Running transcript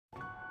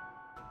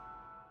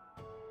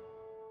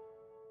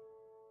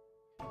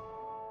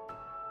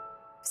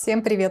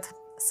Всем привет!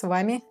 С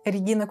вами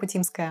Регина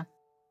Кутимская.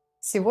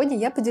 Сегодня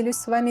я поделюсь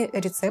с вами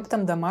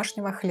рецептом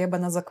домашнего хлеба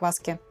на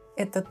закваске.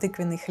 Это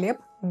тыквенный хлеб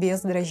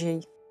без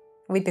дрожжей.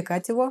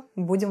 Выпекать его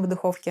будем в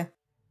духовке.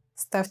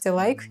 Ставьте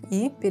лайк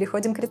и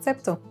переходим к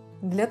рецепту.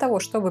 Для того,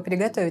 чтобы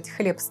приготовить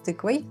хлеб с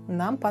тыквой,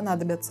 нам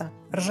понадобится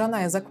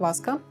ржаная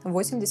закваска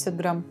 80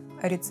 грамм,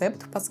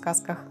 рецепт в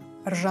подсказках.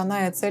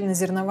 Ржаная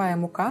цельнозерновая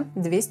мука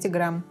 200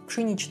 грамм,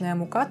 пшеничная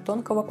мука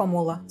тонкого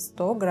помола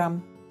 100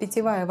 грамм,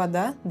 питьевая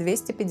вода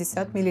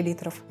 250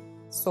 мл,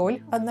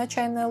 соль 1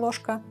 чайная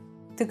ложка,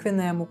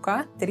 тыквенная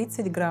мука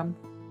 30 грамм,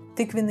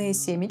 тыквенные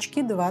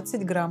семечки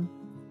 20 грамм,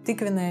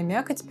 тыквенная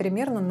мякоть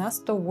примерно на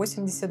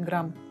 180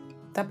 грамм,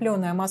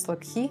 топленое масло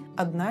кхи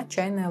 1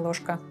 чайная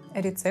ложка,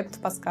 рецепт в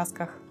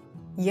подсказках.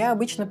 Я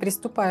обычно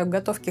приступаю к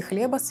готовке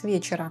хлеба с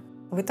вечера.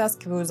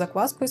 Вытаскиваю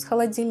закваску из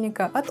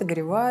холодильника,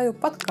 отогреваю,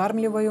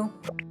 подкармливаю.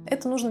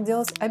 Это нужно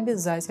делать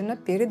обязательно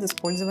перед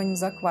использованием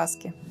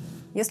закваски.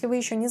 Если вы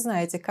еще не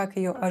знаете, как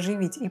ее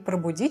оживить и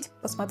пробудить,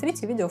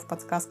 посмотрите видео в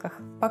подсказках.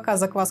 Пока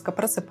закваска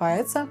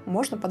просыпается,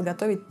 можно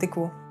подготовить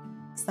тыкву.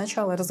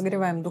 Сначала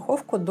разогреваем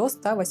духовку до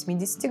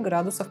 180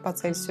 градусов по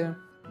Цельсию.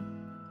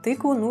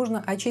 Тыкву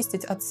нужно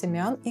очистить от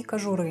семян и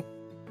кожуры.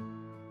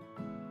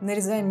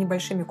 Нарезаем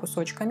небольшими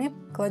кусочками,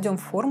 кладем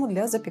в форму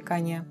для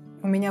запекания.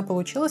 У меня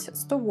получилось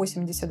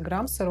 180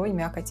 грамм сырой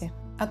мякоти.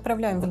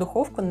 Отправляем в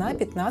духовку на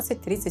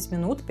 15-30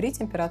 минут при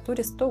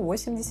температуре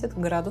 180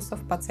 градусов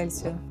по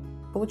Цельсию.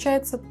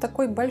 Получается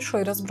такой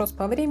большой разброс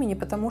по времени,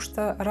 потому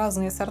что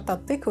разные сорта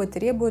тыквы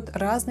требуют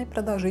разной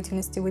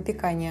продолжительности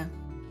выпекания.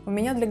 У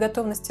меня для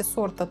готовности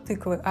сорта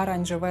тыквы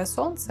 «Оранжевое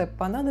солнце»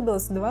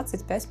 понадобилось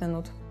 25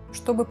 минут.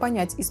 Чтобы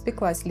понять,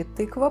 испеклась ли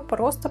тыква,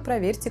 просто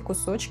проверьте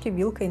кусочки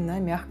вилкой на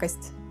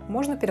мягкость.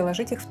 Можно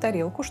переложить их в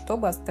тарелку,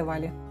 чтобы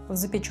остывали. В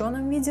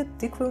запеченном виде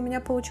тыквы у меня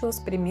получилось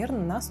примерно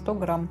на 100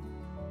 грамм.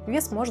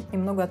 Вес может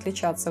немного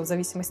отличаться в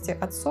зависимости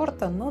от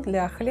сорта, но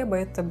для хлеба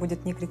это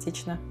будет не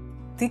критично.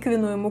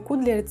 Тыквенную муку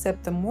для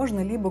рецепта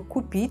можно либо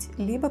купить,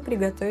 либо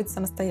приготовить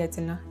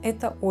самостоятельно.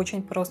 Это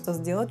очень просто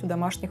сделать в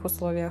домашних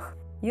условиях.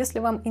 Если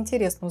вам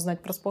интересно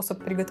узнать про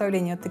способ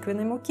приготовления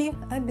тыквенной муки,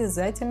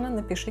 обязательно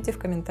напишите в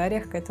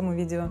комментариях к этому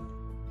видео.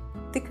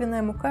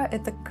 Тыквенная мука –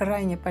 это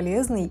крайне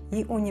полезный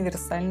и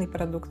универсальный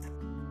продукт.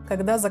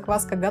 Когда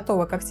закваска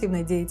готова к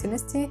активной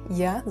деятельности,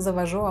 я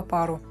завожу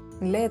опару.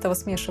 Для этого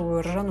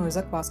смешиваю ржаную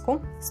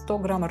закваску, 100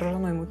 грамм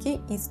ржаной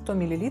муки и 100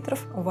 мл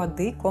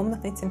воды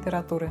комнатной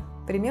температуры,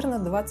 примерно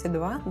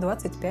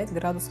 22-25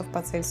 градусов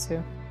по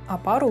Цельсию.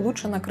 Опару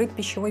лучше накрыть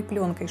пищевой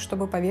пленкой,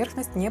 чтобы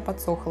поверхность не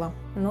подсохла,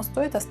 но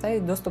стоит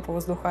оставить доступ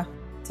воздуха.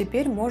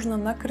 Теперь можно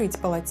накрыть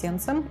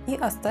полотенцем и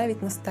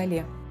оставить на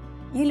столе.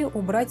 Или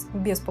убрать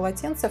без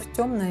полотенца в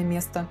темное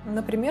место,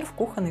 например, в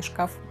кухонный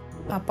шкаф.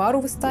 Опару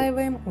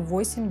выстаиваем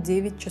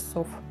 8-9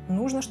 часов.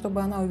 Нужно,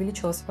 чтобы она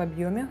увеличилась в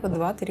объеме в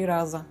 2-3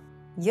 раза.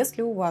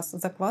 Если у вас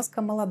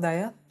закваска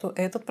молодая, то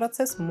этот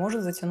процесс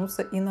может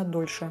затянуться и на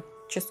дольше,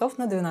 часов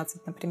на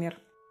 12, например.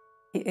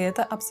 И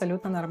это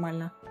абсолютно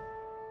нормально.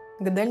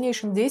 К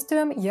дальнейшим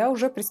действиям я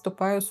уже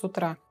приступаю с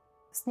утра.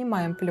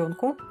 Снимаем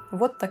пленку.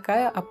 Вот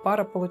такая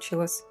опара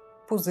получилась.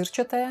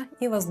 Пузырчатая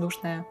и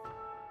воздушная.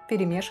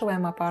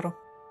 Перемешиваем опару.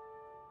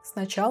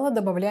 Сначала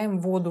добавляем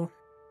воду.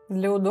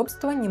 Для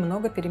удобства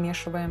немного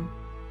перемешиваем.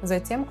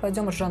 Затем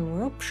кладем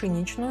ржаную,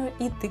 пшеничную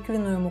и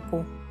тыквенную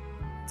муку.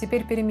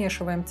 Теперь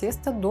перемешиваем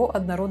тесто до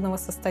однородного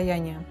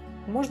состояния.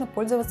 Можно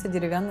пользоваться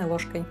деревянной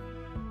ложкой.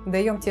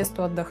 Даем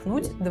тесту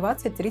отдохнуть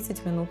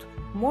 20-30 минут.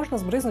 Можно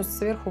сбрызнуть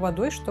сверху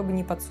водой, чтобы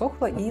не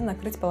подсохло, и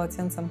накрыть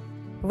полотенцем.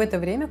 В это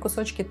время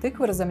кусочки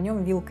тыквы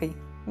разомнем вилкой.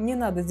 Не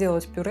надо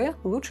делать пюре,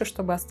 лучше,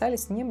 чтобы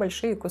остались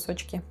небольшие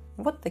кусочки.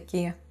 Вот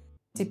такие.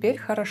 Теперь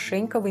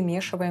хорошенько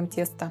вымешиваем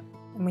тесто.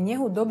 Мне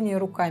удобнее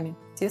руками.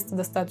 Тесто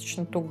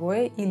достаточно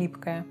тугое и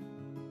липкое.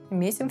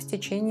 Месим в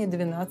течение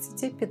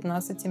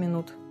 12-15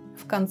 минут.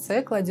 В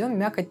конце кладем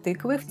мякоть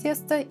тыквы в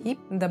тесто и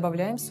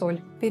добавляем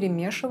соль.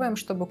 Перемешиваем,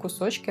 чтобы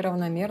кусочки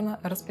равномерно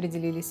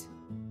распределились.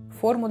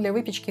 Форму для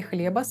выпечки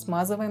хлеба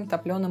смазываем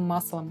топленым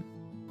маслом.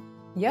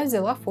 Я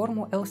взяла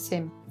форму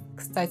L7.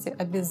 Кстати,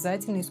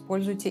 обязательно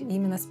используйте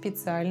именно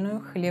специальную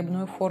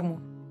хлебную форму,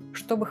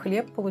 чтобы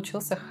хлеб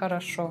получился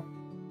хорошо.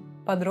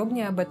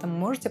 Подробнее об этом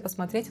можете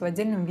посмотреть в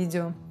отдельном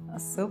видео,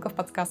 ссылка в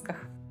подсказках.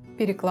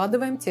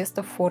 Перекладываем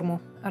тесто в форму,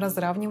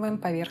 разравниваем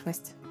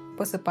поверхность.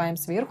 Посыпаем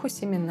сверху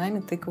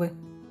семенами тыквы.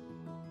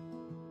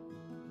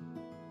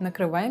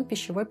 Накрываем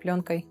пищевой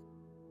пленкой.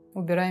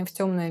 Убираем в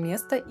темное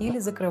место или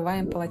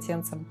закрываем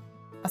полотенцем.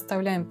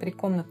 Оставляем при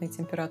комнатной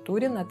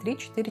температуре на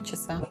 3-4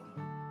 часа.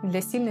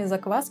 Для сильной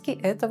закваски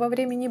этого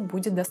времени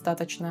будет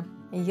достаточно.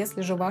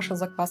 Если же ваша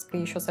закваска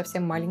еще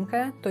совсем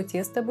маленькая, то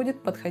тесто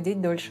будет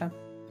подходить дольше.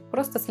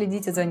 Просто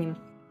следите за ним.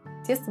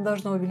 Тесто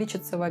должно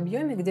увеличиться в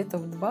объеме где-то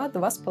в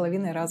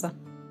 2-2,5 раза.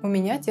 У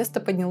меня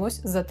тесто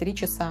поднялось за 3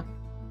 часа.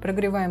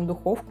 Прогреваем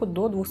духовку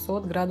до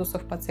 200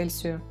 градусов по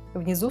Цельсию.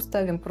 Внизу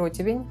ставим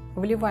противень,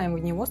 вливаем в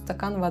него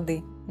стакан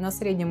воды. На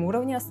среднем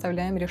уровне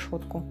оставляем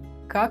решетку.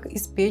 Как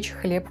испечь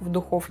хлеб в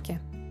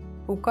духовке?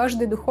 У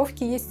каждой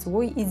духовки есть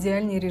свой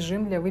идеальный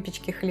режим для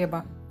выпечки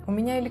хлеба. У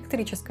меня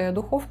электрическая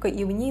духовка,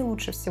 и в ней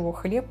лучше всего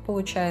хлеб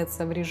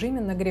получается в режиме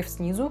нагрев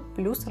снизу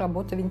плюс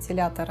работа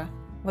вентилятора.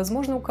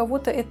 Возможно, у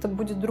кого-то это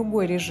будет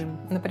другой режим,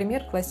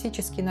 например,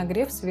 классический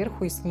нагрев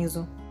сверху и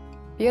снизу.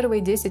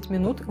 Первые 10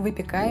 минут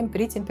выпекаем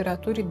при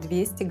температуре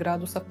 200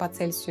 градусов по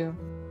Цельсию.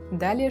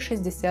 Далее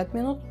 60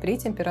 минут при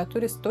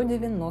температуре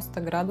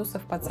 190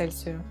 градусов по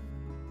Цельсию.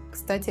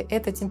 Кстати,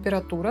 эта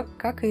температура,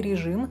 как и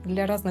режим,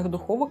 для разных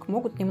духовок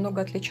могут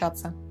немного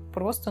отличаться.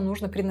 Просто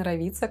нужно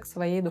приноровиться к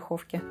своей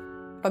духовке.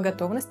 По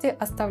готовности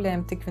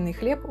оставляем тыквенный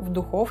хлеб в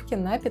духовке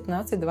на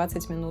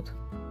 15-20 минут.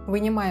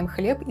 Вынимаем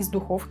хлеб из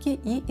духовки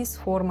и из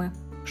формы.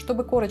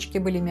 Чтобы корочки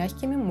были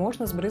мягкими,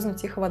 можно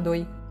сбрызнуть их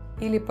водой.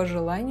 Или по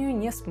желанию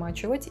не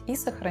смачивать и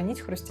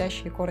сохранить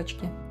хрустящие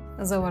корочки.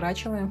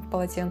 Заворачиваем в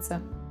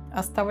полотенце.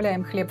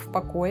 Оставляем хлеб в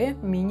покое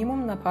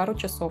минимум на пару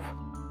часов.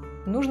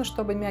 Нужно,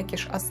 чтобы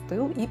мякиш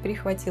остыл и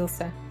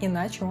прихватился,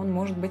 иначе он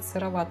может быть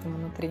сыроватым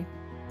внутри.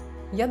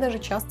 Я даже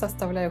часто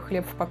оставляю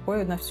хлеб в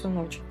покое на всю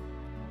ночь,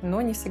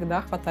 но не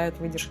всегда хватает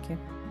выдержки.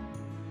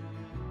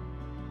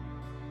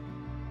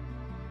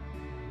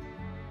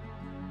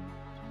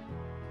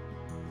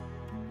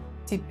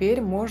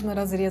 Теперь можно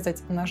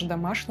разрезать наш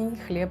домашний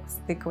хлеб с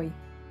тыквой.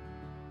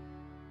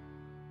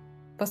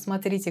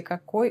 Посмотрите,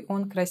 какой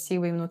он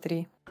красивый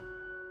внутри.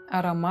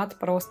 Аромат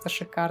просто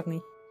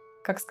шикарный.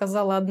 Как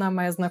сказала одна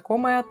моя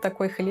знакомая,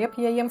 такой хлеб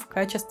я ем в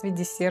качестве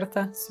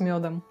десерта с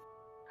медом.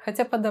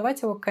 Хотя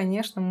подавать его,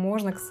 конечно,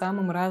 можно к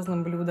самым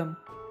разным блюдам.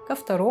 Ко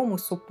второму,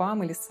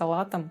 супам или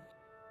салатам.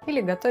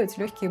 Или готовить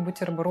легкие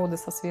бутерброды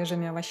со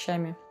свежими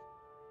овощами.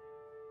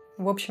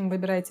 В общем,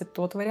 выбирайте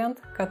тот вариант,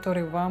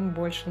 который вам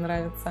больше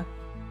нравится.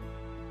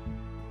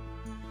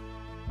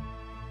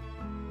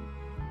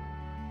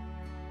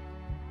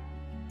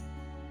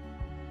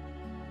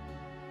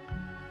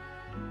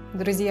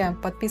 Друзья,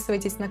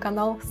 подписывайтесь на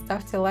канал,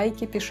 ставьте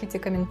лайки, пишите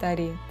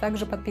комментарии.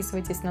 Также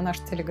подписывайтесь на наш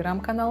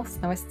телеграм-канал с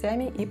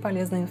новостями и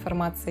полезной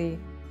информацией.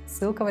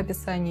 Ссылка в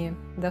описании.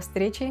 До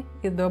встречи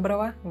и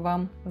доброго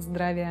вам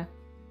здравия!